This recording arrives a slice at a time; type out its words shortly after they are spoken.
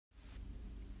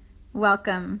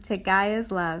Welcome to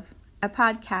Gaia's Love, a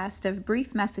podcast of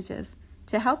brief messages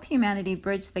to help humanity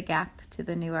bridge the gap to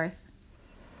the new earth.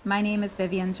 My name is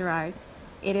Vivian Gerard.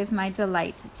 It is my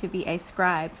delight to be a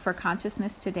scribe for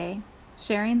consciousness today,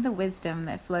 sharing the wisdom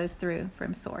that flows through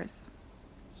from Source.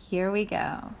 Here we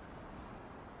go.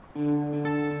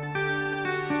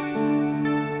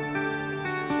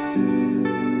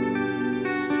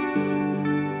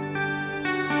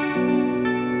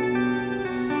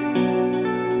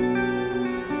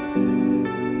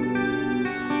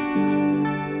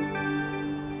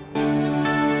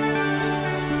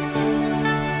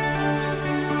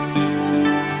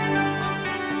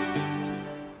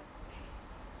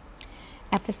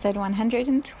 Episode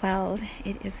 112.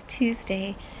 It is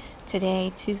Tuesday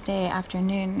today, Tuesday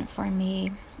afternoon for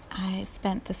me. I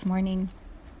spent this morning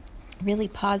really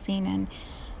pausing and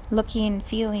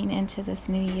feeling into this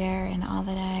new year and all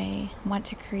that I want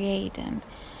to create. And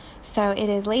so it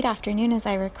is late afternoon as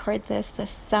I record this. The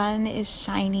sun is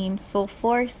shining full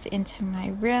force into my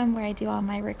room where I do all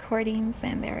my recordings,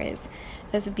 and there is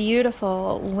this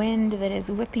beautiful wind that is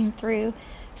whipping through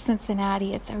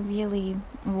Cincinnati. It's a really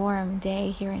warm day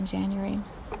here in January.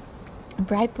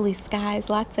 Bright blue skies,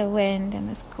 lots of wind, and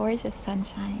this gorgeous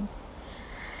sunshine.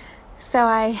 So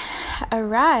I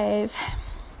arrive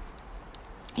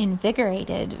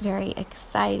invigorated, very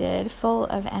excited, full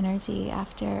of energy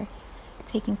after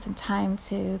taking some time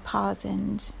to pause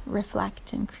and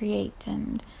reflect and create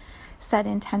and set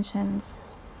intentions.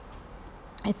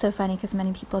 It's so funny because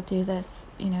many people do this,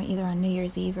 either on New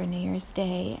Year's Eve or New Year's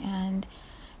Day, and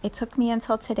it took me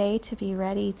until today to be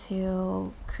ready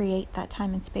to create that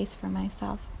time and space for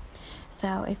myself.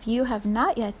 So if you have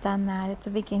not yet done that at the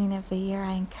beginning of the year,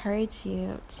 I encourage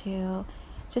you to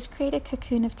just create a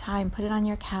cocoon of time, put it on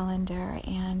your calendar,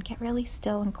 and get really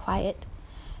still and quiet,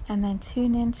 and then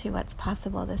tune into what's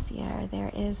possible this year.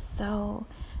 There is so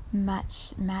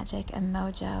much magic and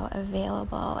mojo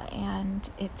available, and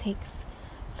it takes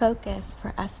focus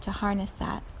for us to harness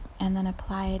that and then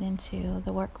apply it into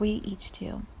the work we each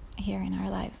do here in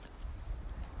our lives.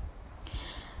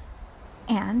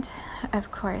 And,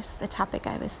 of course, the topic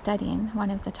I was studying,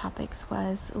 one of the topics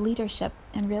was leadership,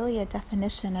 and really a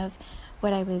definition of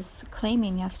what I was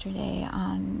claiming yesterday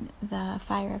on the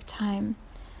Fire of Time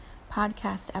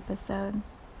podcast episode.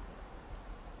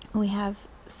 We have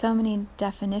so many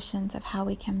definitions of how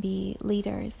we can be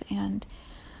leaders, and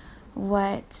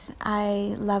what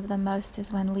I love the most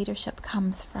is when leadership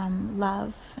comes from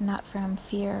love, not from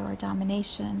fear or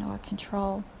domination or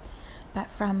control, but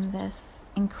from this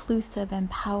inclusive,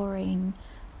 empowering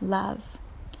love.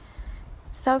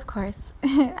 So, of course,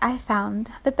 I found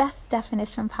the best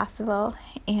definition possible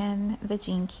in the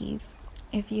Gene Keys.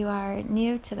 If you are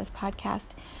new to this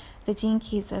podcast, the Gene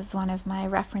Keys is one of my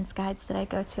reference guides that I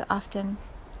go to often,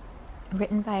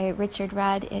 written by Richard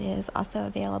Rudd. It is also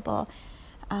available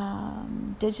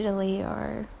digitally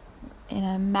or in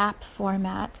a map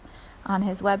format on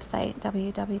his website,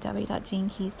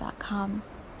 www.genekeys.com.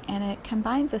 And it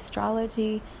combines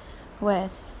astrology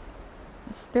with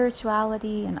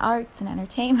spirituality and arts and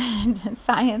entertainment and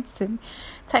science and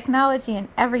technology and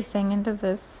everything into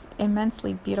this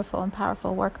immensely beautiful and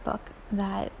powerful workbook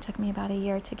that took me about a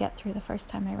year to get through the first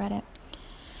time I read it.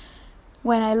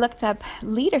 When I looked up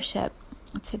leadership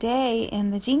today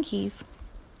in the Gene Keys,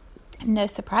 no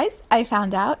surprise, I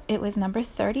found out it was number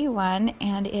 31,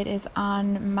 and it is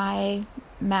on my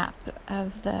map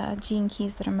of the Gene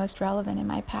Keys that are most relevant in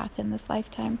my path in this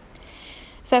lifetime.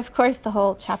 So, of course, the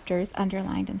whole chapter is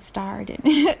underlined and starred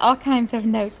and all kinds of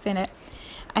notes in it.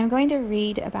 I'm going to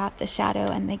read about the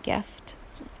shadow and the gift.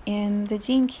 In the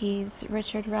Gene Keys,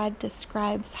 Richard Rudd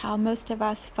describes how most of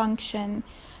us function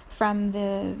from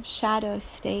the shadow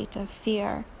state of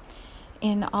fear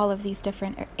in all of these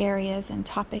different areas and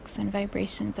topics and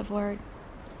vibrations of word.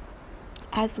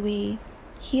 As we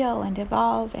heal and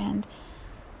evolve and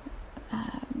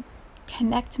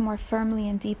connect more firmly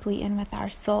and deeply in with our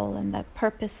soul and the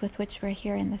purpose with which we're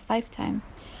here in this lifetime,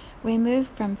 we move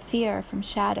from fear, from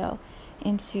shadow,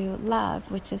 into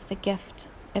love, which is the gift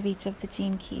of each of the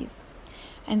Gene Keys.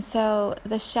 And so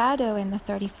the shadow in the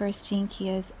 31st Gene Key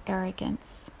is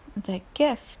arrogance. The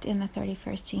gift in the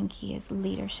 31st Gene Key is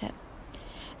leadership.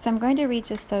 So I'm going to read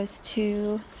just those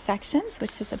two sections,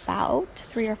 which is about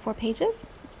 3 or 4 pages.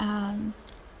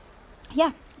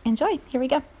 Enjoy. Here we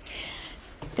go.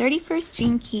 31st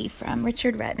Gene Key from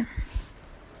Richard Rudd.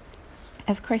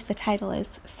 Of course, the title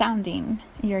is Sounding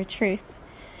Your Truth.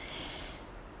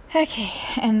 Okay,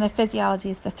 and the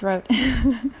physiology is the throat.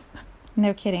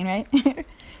 No kidding, right?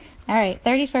 All right,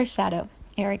 31st shadow,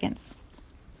 arrogance.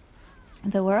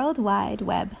 The World Wide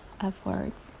Web of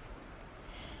Words.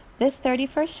 This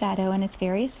 31st shadow and its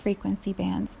various frequency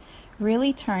bands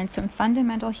really turn some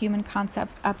fundamental human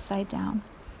concepts upside down.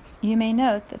 You may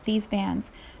note that these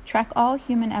bands track all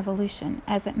human evolution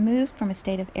as it moves from a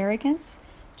state of arrogance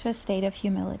to a state of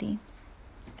humility.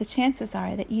 The chances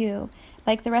are that you,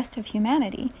 like the rest of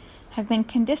humanity, have been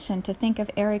conditioned to think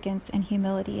of arrogance and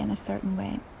humility in a certain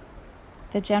way.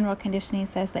 The general conditioning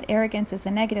says that arrogance is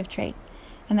a negative trait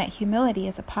and that humility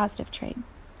is a positive trait.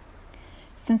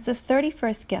 Since this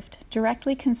 31st gift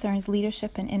directly concerns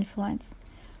leadership and influence,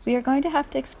 we are going to have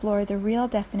to explore the real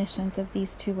definitions of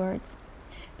these two words,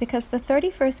 because the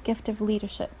 31st gift of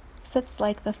leadership sits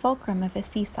like the fulcrum of a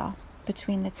seesaw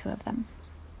between the two of them.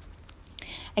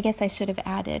 I guess I should have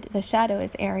added, the shadow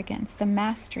is arrogance, the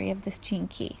mastery of this gene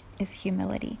key is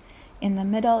humility. In the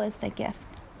middle is the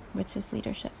gift, which is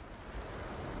leadership.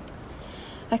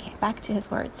 Okay, back to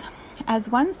his words.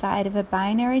 As one side of a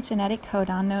binary genetic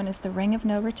codon known as the ring of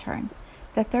no return,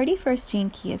 the 31st gene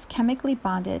key is chemically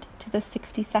bonded to the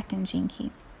 62nd gene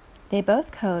key. They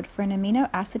both code for an amino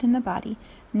acid in the body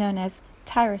known as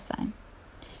tyrosine.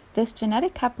 This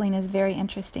genetic coupling is very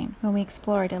interesting when we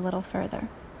explore it a little further.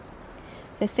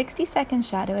 The 62nd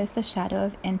shadow is the shadow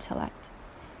of intellect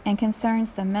and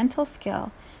concerns the mental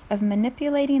skill of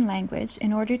manipulating language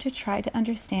in order to try to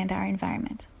understand our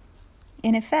environment.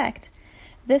 In effect,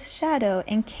 this shadow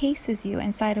encases you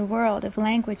inside a world of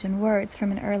language and words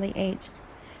from an early age,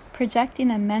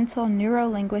 projecting a mental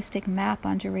neuro-linguistic map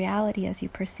onto reality as you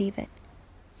perceive it.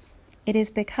 It is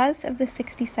because of the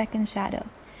 62nd shadow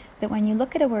that when you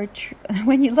look at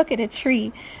a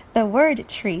tree, the word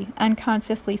tree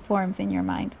unconsciously forms in your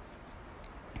mind.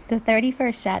 The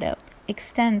 31st shadow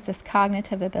extends this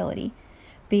cognitive ability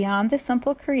beyond the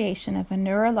simple creation of a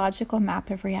neurological map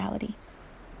of reality.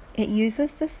 It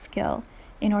uses this skill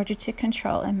in order to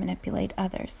control and manipulate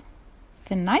others.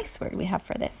 The nice word we have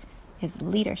for this is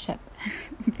leadership.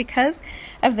 Because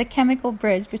of the chemical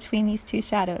bridge between these two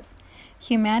shadows,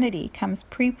 humanity comes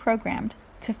pre-programmed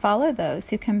to follow those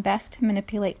who can best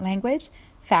manipulate language,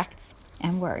 facts,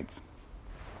 and words.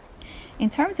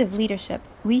 In terms of leadership,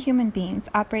 we human beings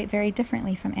operate very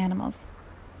differently from animals.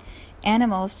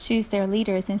 Animals choose their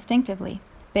leaders instinctively,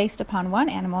 based upon one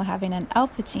animal having an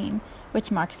alpha gene,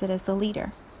 which marks it as the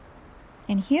leader.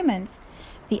 In humans,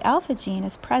 the alpha gene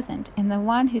is present in the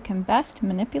one who can best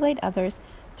manipulate others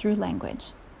through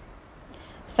language.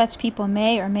 Such people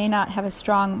may or may not have a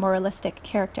strong moralistic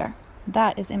character.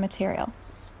 That is immaterial.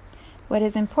 What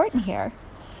is important here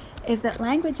is that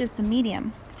language is the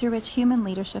medium through which human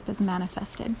leadership is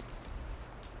manifested.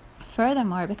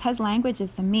 Furthermore, because language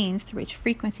is the means through which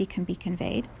frequency can be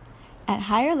conveyed, at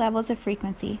higher levels of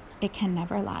frequency, it can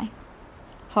never lie.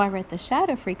 However, at the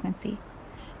shadow frequency,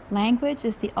 language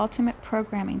is the ultimate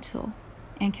programming tool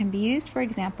and can be used, for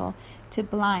example, to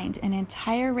blind an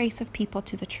entire race of people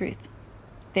to the truth,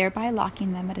 thereby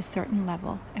locking them at a certain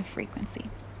level of frequency.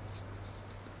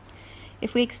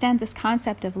 If we extend this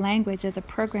concept of language as a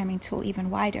programming tool even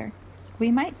wider,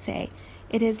 we might say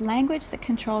it is language that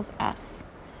controls us,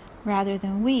 rather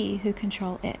than we who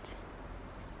control it.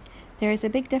 There is a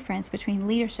big difference between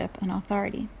leadership and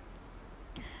authority.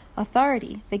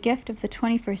 Authority, the gift of the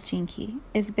 21st gene key,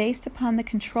 is based upon the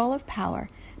control of power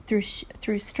through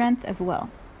strength of will.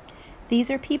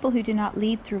 These are people who do not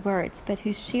lead through words, but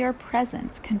whose sheer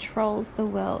presence controls the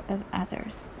will of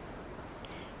others.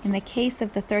 In the case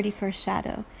of the 31st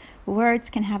shadow, words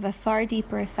can have a far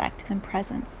deeper effect than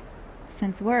presence,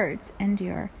 since words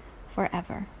endure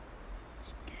forever.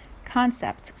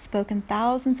 Concepts spoken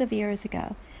thousands of years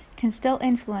ago can still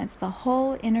influence the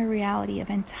whole inner reality of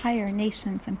entire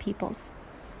nations and peoples.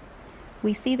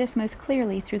 We see this most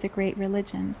clearly through the great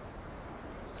religions.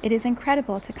 It is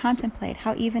incredible to contemplate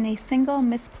how even a single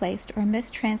misplaced or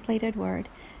mistranslated word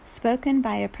spoken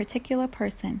by a particular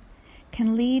person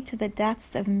can lead to the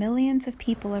deaths of millions of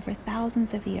people over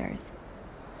thousands of years.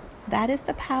 That is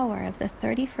the power of the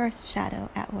 31st shadow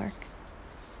at work.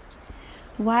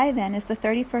 Why then is the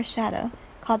 31st shadow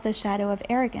called the shadow of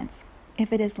arrogance,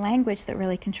 if it is language that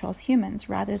really controls humans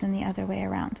rather than the other way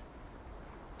around?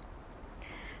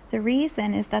 The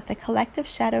reason is that the collective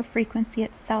shadow frequency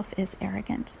itself is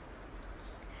arrogant.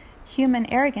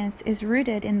 Human arrogance is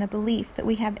rooted in the belief that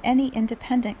we have any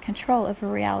independent control over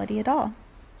reality at all.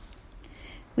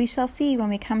 We shall see when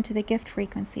we come to the gift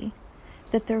frequency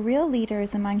that the real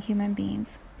leaders among human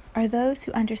beings are those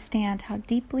who understand how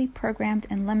deeply programmed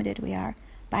and limited we are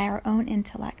by our own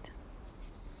intellect.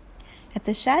 At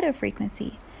the shadow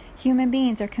frequency, human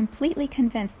beings are completely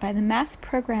convinced by the mass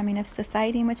programming of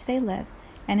society in which they live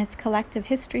and its collective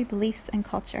history, beliefs, and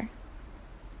culture.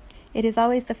 It is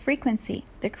always the frequency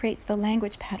that creates the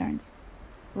language patterns.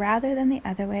 rather than the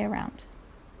other way around.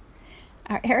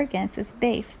 Our arrogance is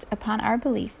based upon our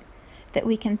belief that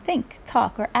we can think,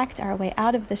 talk, or act our way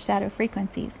out of the shadow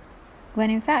frequencies, when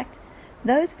in fact,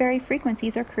 those very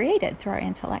frequencies are created through our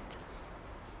intellect.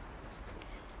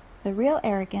 The real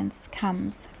arrogance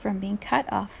comes from being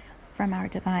cut off from our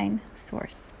divine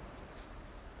source.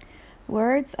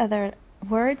 Words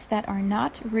that are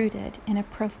not rooted in a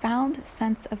profound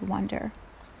sense of wonder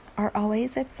are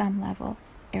always at some level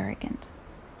arrogant.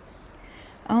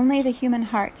 Only the human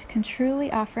heart can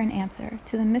truly offer an answer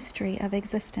to the mystery of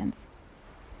existence.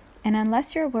 And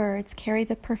unless your words carry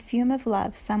the perfume of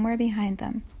love somewhere behind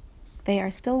them, they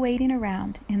are still waiting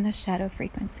around in the shadow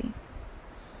frequency.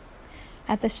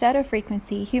 At the shadow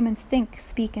frequency, humans think,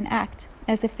 speak, and act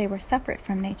as if they were separate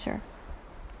from nature,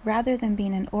 rather than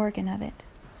being an organ of it.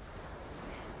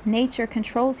 Nature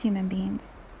controls human beings.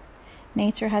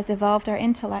 Nature has evolved our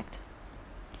intellect.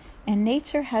 And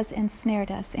nature has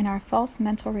ensnared us in our false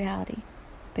mental reality,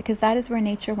 because that is where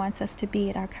nature wants us to be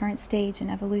at our current stage in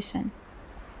evolution.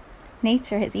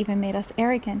 Nature has even made us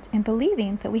arrogant in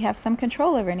believing that we have some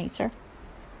control over nature.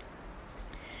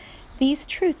 These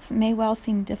truths may well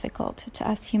seem difficult to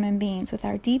us human beings with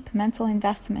our deep mental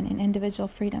investment in individual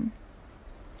freedom.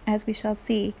 As we shall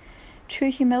see,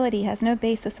 true humility has no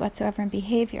basis whatsoever in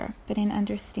behavior, but in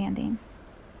understanding.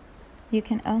 You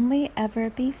can only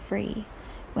ever be free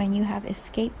when you have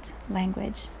escaped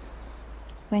language,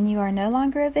 when you are no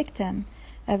longer a victim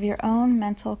of your own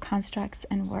mental constructs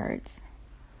and words.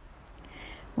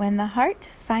 When the heart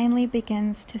finally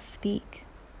begins to speak,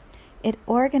 it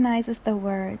organizes the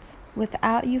words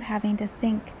without you having to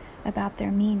think about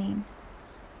their meaning.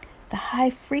 The high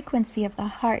frequency of the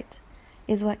heart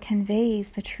is what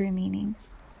conveys the true meaning.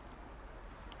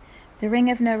 The ring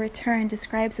of no return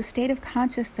describes a state of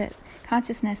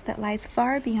consciousness that lies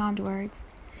far beyond words,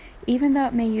 even though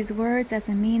it may use words as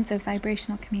a means of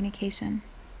vibrational communication.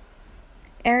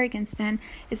 Arrogance, then,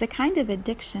 is a kind of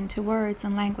addiction to words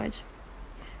and language,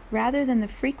 rather than the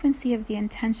frequency of the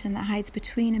intention that hides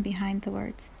between and behind the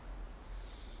words.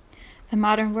 The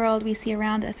modern world we see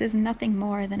around us is nothing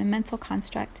more than a mental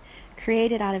construct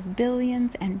created out of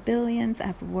billions and billions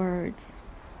of words.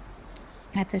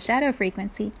 At the shadow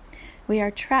frequency, we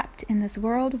are trapped in this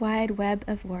worldwide web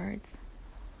of words.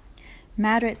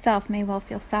 Matter itself may well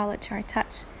feel solid to our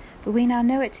touch, but we now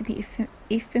know it to be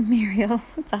ephemeral.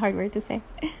 It's a hard word to say.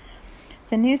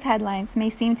 The news headlines may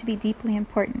seem to be deeply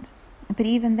important, but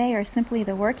even they are simply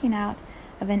the working out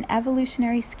of an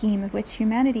evolutionary scheme of which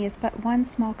humanity is but one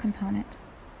small component.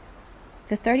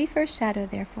 The 31st shadow,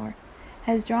 therefore,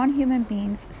 has drawn human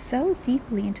beings so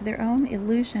deeply into their own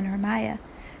illusion or Maya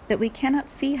that we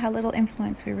cannot see how little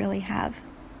influence we really have.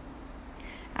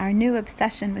 Our new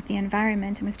obsession with the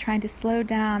environment and with trying to slow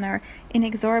down our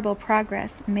inexorable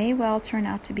progress may well turn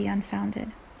out to be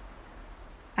unfounded.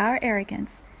 Our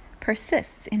arrogance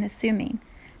persists in assuming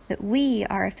that we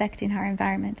are affecting our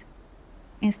environment,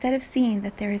 instead of seeing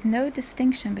that there is no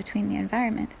distinction between the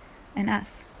environment and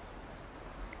us.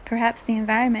 Perhaps the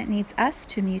environment needs us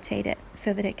to mutate it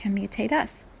so that it can mutate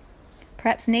us.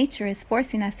 Perhaps nature is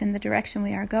forcing us in the direction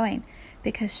we are going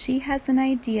because she has an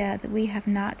idea that we have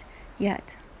not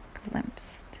yet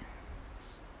glimpsed.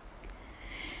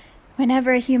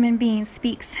 Whenever a human being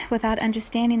speaks without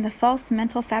understanding the false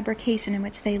mental fabrication in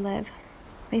which they live,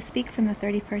 they speak from the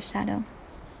 31st shadow.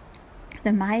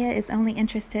 The Maya is only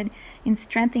interested in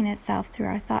strengthening itself through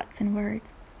our thoughts and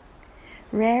words.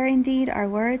 Rare indeed are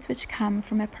words which come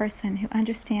from a person who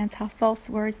understands how false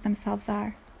words themselves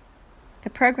are. The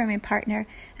programming partner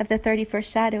of the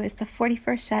 31st shadow is the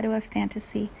 41st shadow of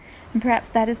fantasy, and perhaps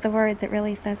that is the word that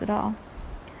really says it all.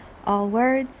 All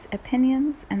words,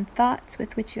 opinions, and thoughts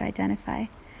with which you identify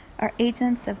are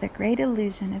agents of the great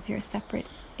illusion of your separate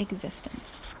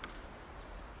existence.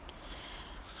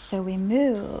 So we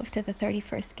move to the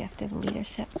 31st gift of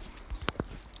leadership.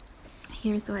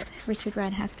 Here's what Richard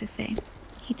Rudd has to say.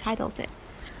 He titles it,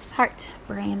 Heart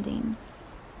Branding.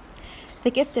 The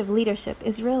gift of leadership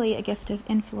is really a gift of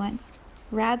influence,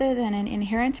 rather than an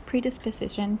inherent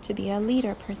predisposition to be a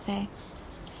leader per se.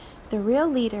 The real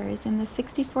leaders in the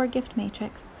 64 gift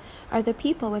matrix are the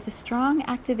people with a strong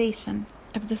activation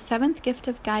of the 7th gift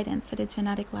of guidance at a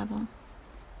genetic level.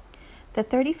 The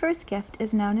 31st gift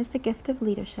is known as the gift of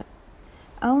leadership,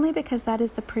 only because that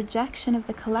is the projection of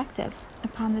the collective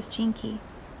upon this gene key.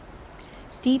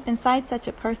 Deep inside such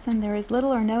a person, there is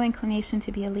little or no inclination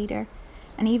to be a leader,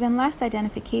 and even less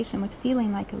identification with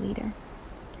feeling like a leader.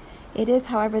 It is,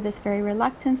 however, this very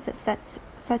reluctance that sets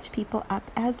such people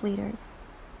up as leaders.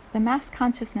 The mass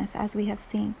consciousness, as we have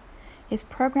seen, is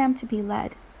programmed to be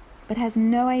led, but has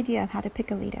no idea of how to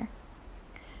pick a leader.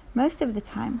 Most of the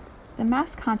time, the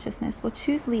mass consciousness will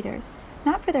choose leaders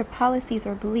not for their policies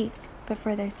or beliefs, but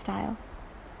for their style.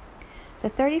 The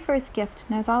 31st gift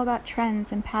knows all about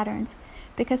trends and patterns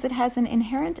because it has an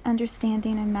inherent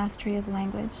understanding and mastery of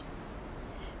language.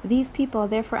 These people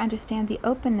therefore understand the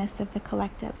openness of the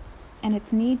collective and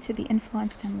its need to be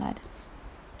influenced and led.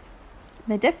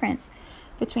 The difference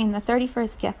between the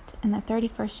 31st gift and the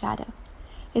 31st shadow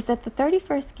is that the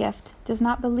 31st gift does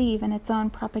not believe in its own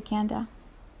propaganda.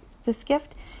 This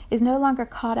gift is no longer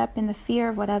caught up in the fear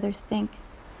of what others think.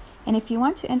 And if you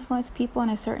want to influence people in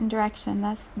a certain direction,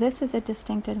 this is a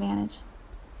distinct advantage.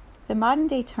 The modern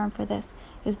day term for this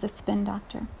is the spin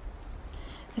doctor.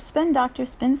 The spin doctor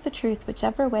spins the truth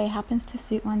whichever way happens to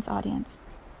suit one's audience.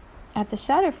 At the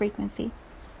shadow frequency,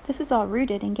 this is all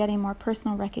rooted in getting more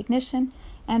personal recognition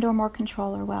and or more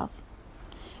control or wealth.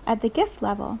 At the gift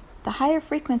level, the higher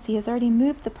frequency has already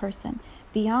moved the person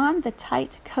beyond the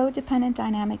tight, codependent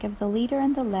dynamic of the leader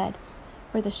and the led,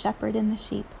 or the shepherd and the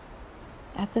sheep.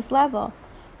 At this level,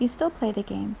 you still play the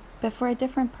game, but for a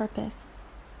different purpose.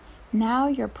 Now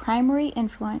your primary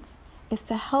influence is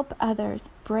to help others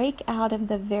break out of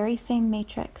the very same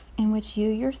matrix in which you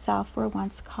yourself were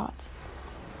once caught.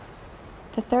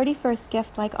 The 31st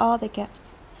gift, like all the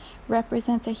gifts,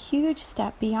 represents a huge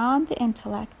step beyond the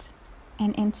intellect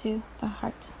and into the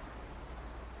heart.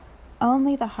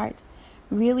 Only the heart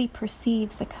really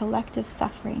perceives the collective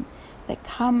suffering that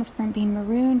comes from being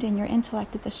marooned in your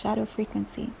intellect at the shadow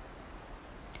frequency.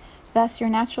 Thus, your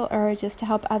natural urge is to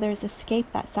help others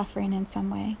escape that suffering in some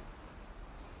way.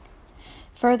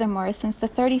 Furthermore, since the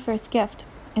 31st gift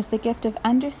is the gift of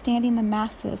understanding the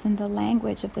masses and the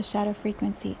language of the shadow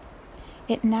frequency,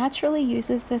 it naturally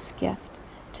uses this gift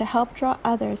to help draw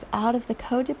others out of the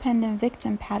codependent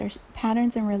victim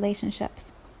patterns and relationships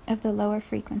of the lower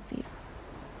frequencies.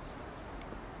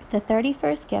 The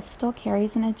 31st gift still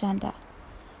carries an agenda,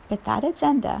 but that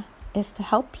agenda is to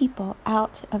help people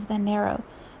out of the narrow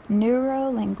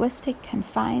neuro-linguistic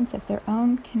confines of their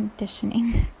own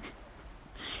conditioning.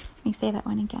 Let me say that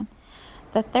one again.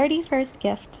 The 31st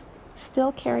gift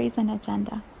still carries an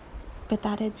agenda, but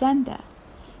that agenda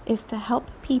is to help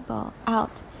people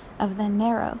out of the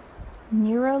narrow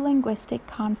neuro-linguistic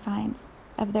confines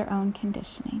of their own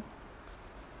conditioning.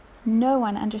 No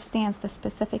one understands the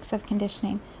specifics of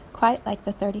conditioning quite like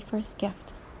the 31st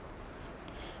gift.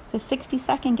 The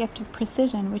 62nd gift of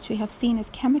precision, which we have seen is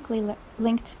chemically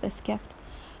linked to this gift,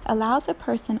 allows a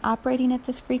person operating at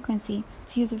this frequency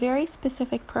to use very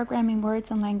specific programming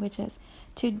words and languages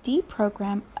to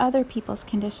deprogram other people's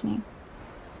conditioning.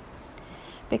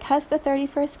 Because the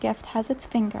 31st gift has its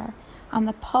finger on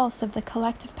the pulse of the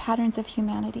collective patterns of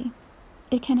humanity,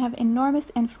 it can have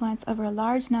enormous influence over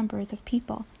large numbers of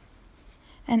people.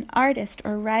 An artist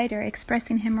or writer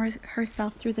expressing him or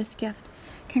herself through this gift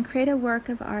can create a work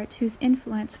of art whose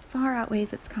influence far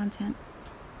outweighs its content.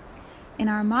 In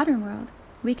our modern world,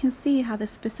 we can see how the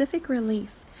specific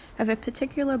release of a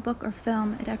particular book or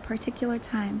film at a particular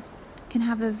time can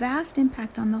have a vast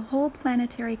impact on the whole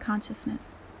planetary consciousness.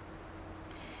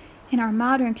 In our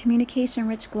modern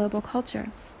communication-rich global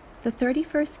culture, the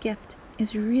 31st gift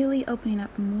is really opening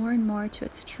up more and more to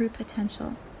its true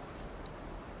potential.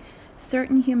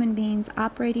 Certain human beings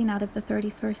operating out of the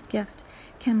 31st gift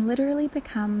can literally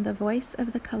become the voice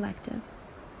of the collective.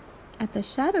 At the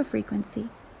shadow frequency,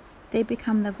 they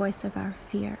become the voice of our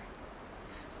fear,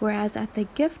 whereas at the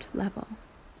gift level,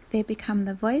 they become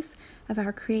the voice of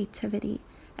our creativity,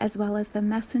 as well as the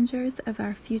messengers of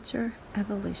our future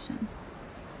evolution.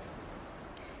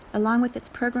 Along with its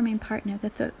programming partner,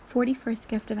 the 41st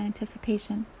gift of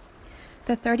anticipation,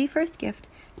 the 31st gift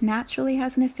naturally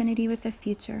has an affinity with the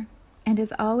future and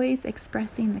is always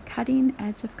expressing the cutting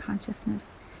edge of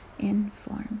consciousness in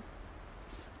form.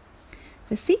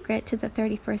 The secret to the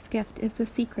 31st gift is the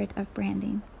secret of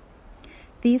branding.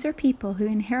 These are people who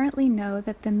inherently know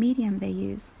that the medium they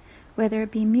use, whether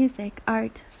it be music,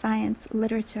 art, science,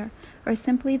 literature, or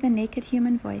simply the naked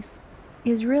human voice,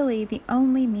 is really the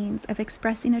only means of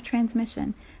expressing a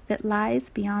transmission that lies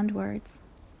beyond words.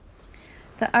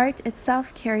 The art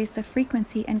itself carries the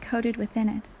frequency encoded within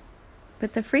it,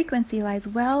 but the frequency lies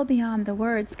well beyond the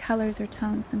words, colors, or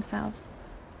tones themselves.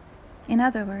 In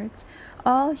other words,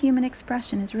 all human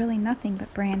expression is really nothing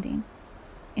but branding.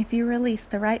 If you release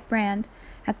the right brand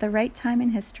at the right time in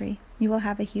history, you will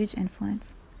have a huge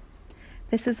influence.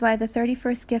 This is why the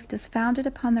 31st gift is founded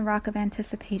upon the rock of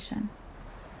anticipation.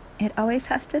 It always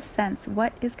has to sense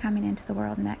what is coming into the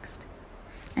world next.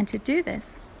 And to do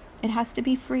this, it has to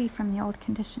be free from the old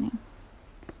conditioning.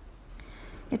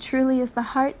 It truly is the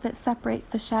heart that separates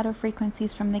the shadow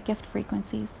frequencies from the gift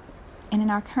frequencies. And in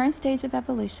our current stage of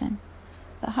evolution,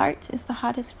 The heart is the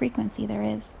hottest frequency there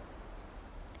is.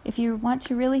 If you want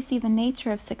to really see the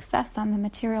nature of success on the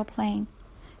material plane,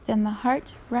 then the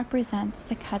heart represents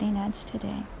the cutting edge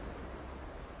today.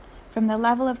 From the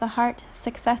level of the heart,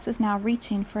 success is now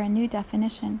reaching for a new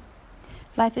definition.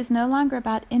 Life is no longer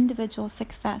about individual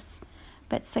success,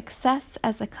 but success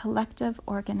as a collective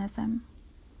organism.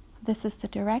 This is the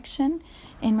direction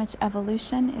in which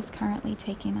evolution is currently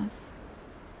taking us.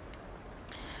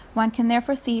 One can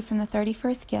therefore see from the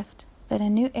 31st gift that a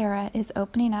new era is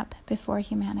opening up before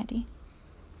humanity.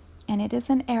 And it is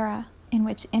an era in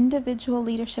which individual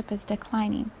leadership is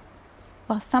declining,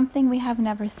 while something we have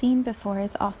never seen before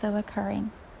is also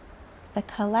occurring. The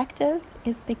collective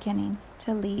is beginning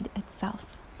to lead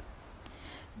itself.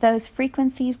 Those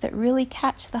frequencies that really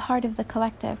catch the heart of the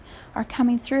collective are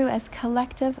coming through as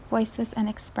collective voices and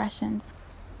expressions,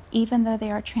 even though they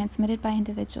are transmitted by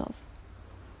individuals.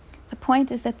 The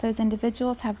point is that those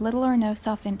individuals have little or no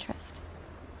self-interest.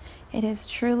 It is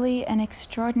truly an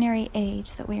extraordinary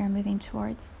age that we are moving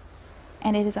towards,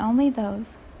 and it is only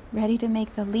those ready to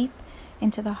make the leap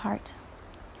into the heart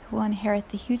who will inherit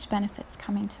the huge benefits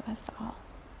coming to us all.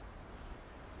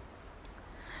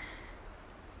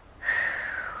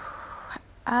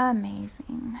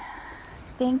 Amazing.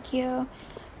 Thank you.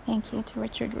 Thank you to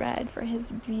Richard Rudd for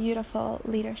his beautiful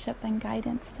leadership and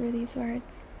guidance through these words.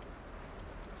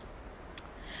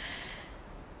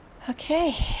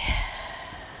 Okay.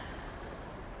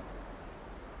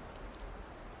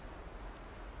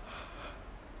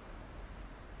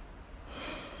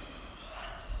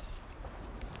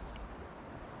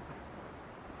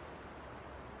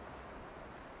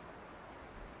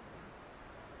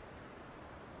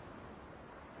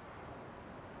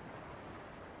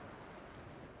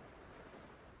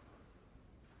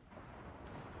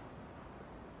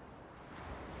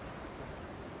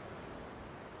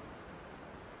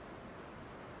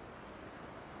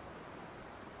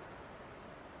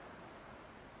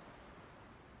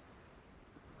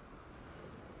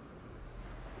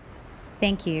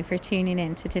 Thank you for tuning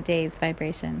in to today's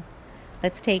vibration.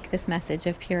 Let's take this message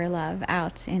of pure love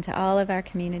out into all of our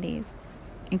communities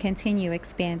and continue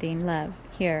expanding love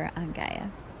here on Gaia.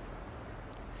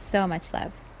 So much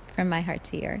love from my heart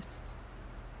to yours.